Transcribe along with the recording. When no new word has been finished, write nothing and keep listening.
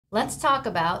Let's talk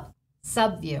about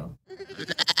Subview.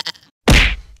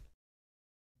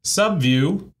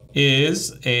 Subview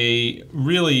is a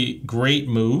really great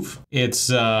move.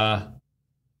 It's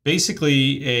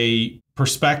basically a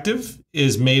perspective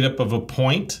is made up of a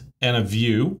point and a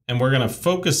view, and we're going to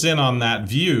focus in on that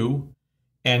view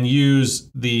and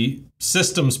use the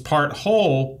systems part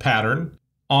whole pattern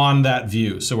on that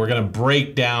view. So we're going to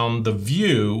break down the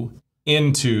view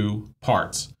into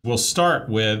parts. We'll start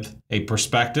with a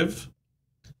perspective,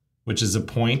 which is a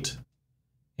point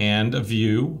and a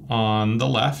view on the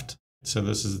left. So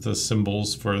this is the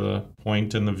symbols for the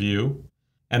point and the view.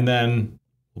 And then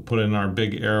we'll put in our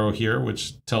big arrow here,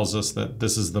 which tells us that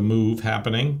this is the move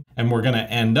happening. And we're going to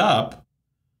end up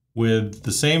with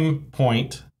the same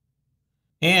point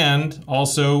and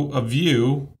also a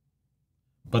view.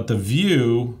 But the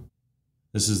view,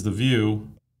 this is the view,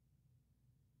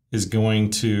 is going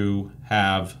to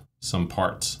have some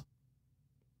parts.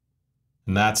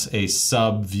 And that's a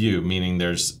subview, meaning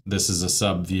this is a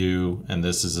subview, and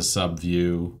this is a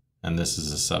subview, and this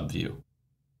is a subview.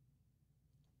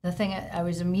 The thing I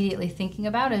was immediately thinking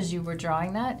about as you were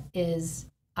drawing that is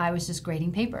I was just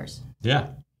grading papers. Yeah.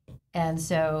 And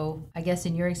so I guess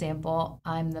in your example,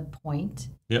 I'm the point.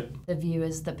 Yep. The view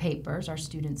is the papers, our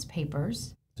students'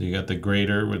 papers. So you got the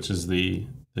grader, which is the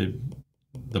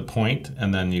point,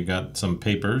 and then you got some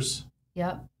papers.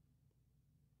 Yep.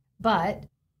 But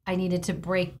I needed to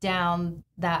break down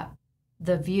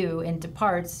the view into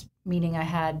parts, meaning I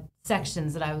had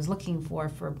sections that I was looking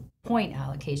for point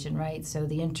allocation, right? So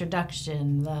the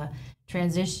introduction, the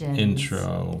transition.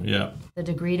 Intro, yeah. The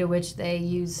degree to which they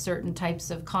use certain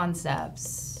types of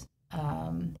concepts,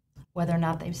 whether or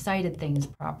not they've cited things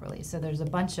properly. So there's a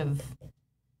bunch of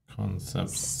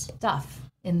concepts, stuff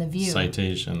in the view.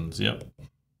 Citations, yep.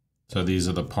 So these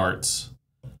are the parts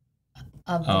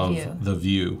of the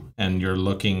view, and you're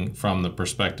looking from the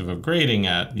perspective of grading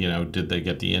at, did they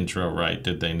get the intro right?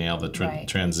 Did they nail the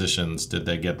transitions? Did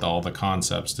they get all the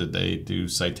concepts? Did they do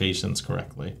citations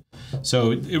correctly?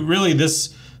 So it really,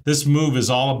 this move is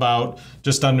all about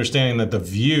just understanding that the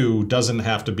view doesn't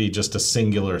have to be just a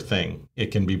singular thing.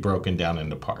 It can be broken down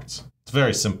into parts. It's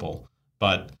very simple,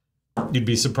 but you'd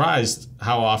be surprised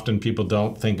how often people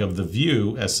don't think of the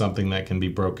view as something that can be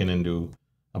broken into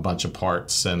a bunch of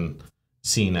parts and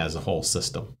seen as a whole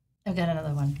system. I've got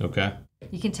another one. Okay.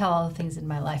 You can tell all the things in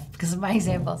my life because of my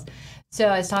examples. So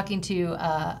I was talking to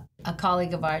a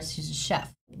colleague of ours who's a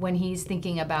chef. When he's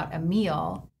thinking about a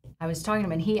meal, I was talking to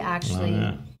him, and he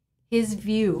actually, his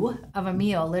view of a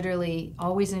meal literally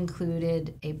always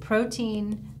included a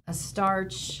protein, a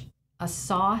starch, a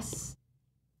sauce,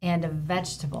 and a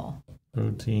vegetable.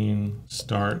 Protein,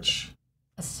 starch,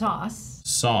 a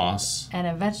sauce, and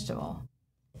a vegetable,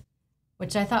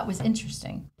 which I thought was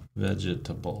interesting.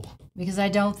 Vegetable. Because I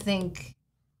don't think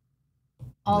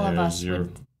all of us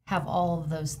would have all of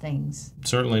those things.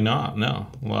 Certainly not, no.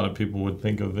 A lot of people would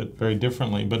think of it very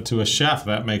differently, but to a chef,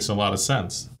 that makes a lot of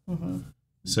sense. Mm-hmm.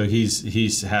 So he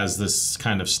has this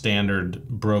kind of standard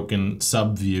broken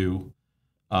subview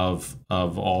of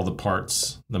all the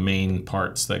parts, the main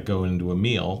parts that go into a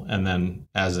meal, and then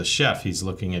as a chef, he's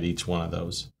looking at each one of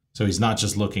those. So he's not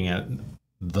just looking at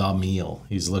the meal.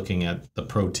 He's looking at the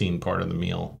protein part of the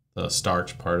meal, the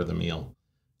starch part of the meal,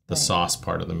 the sauce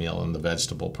part of the meal, and the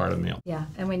vegetable part of the meal. Yeah,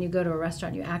 and when you go to a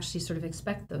restaurant, you actually sort of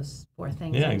expect those four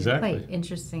things. Yeah, exactly. Quite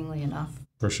interestingly enough.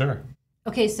 For sure.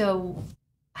 Okay, so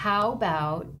how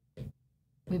about,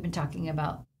 we've been talking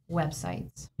about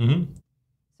websites. Mm-hmm.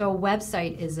 So a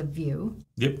website is a view.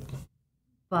 Yep.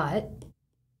 But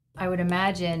I would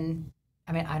imagine,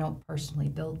 I mean, I don't personally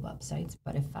build websites,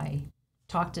 but if I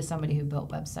talk to somebody who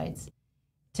built websites,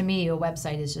 to me, a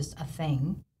website is just a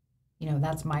thing.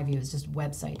 That's my view. It's just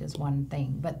website is one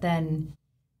thing. But then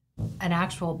an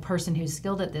actual person who's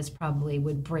skilled at this probably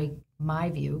would break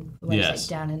my view, the website,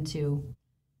 down into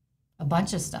a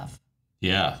bunch of stuff.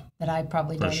 Yeah. That I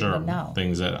probably don't even know.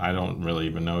 Things that I don't really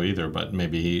even know either, but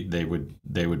maybe they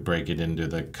would break it into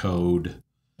the code.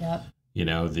 Yep.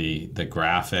 The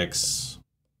graphics,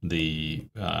 the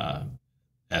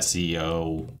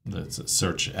SEO, the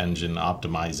search engine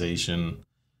optimization,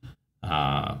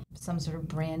 some sort of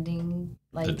branding,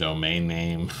 like the domain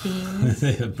name,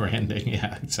 themes. Branding,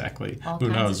 yeah, exactly. All Who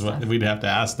knows what we'd have to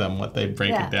ask them what they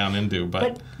break it down into,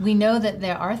 but we know that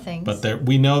there are things. But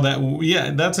we know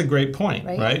that that's a great point,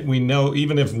 right? We know,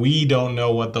 even if we don't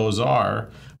know what those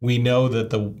are, we know that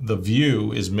the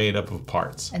view is made up of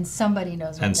parts, and somebody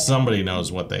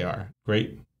knows what they are.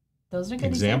 Great. Those are good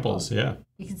examples. Yeah.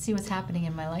 You can see what's happening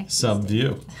in my life.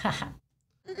 Subview.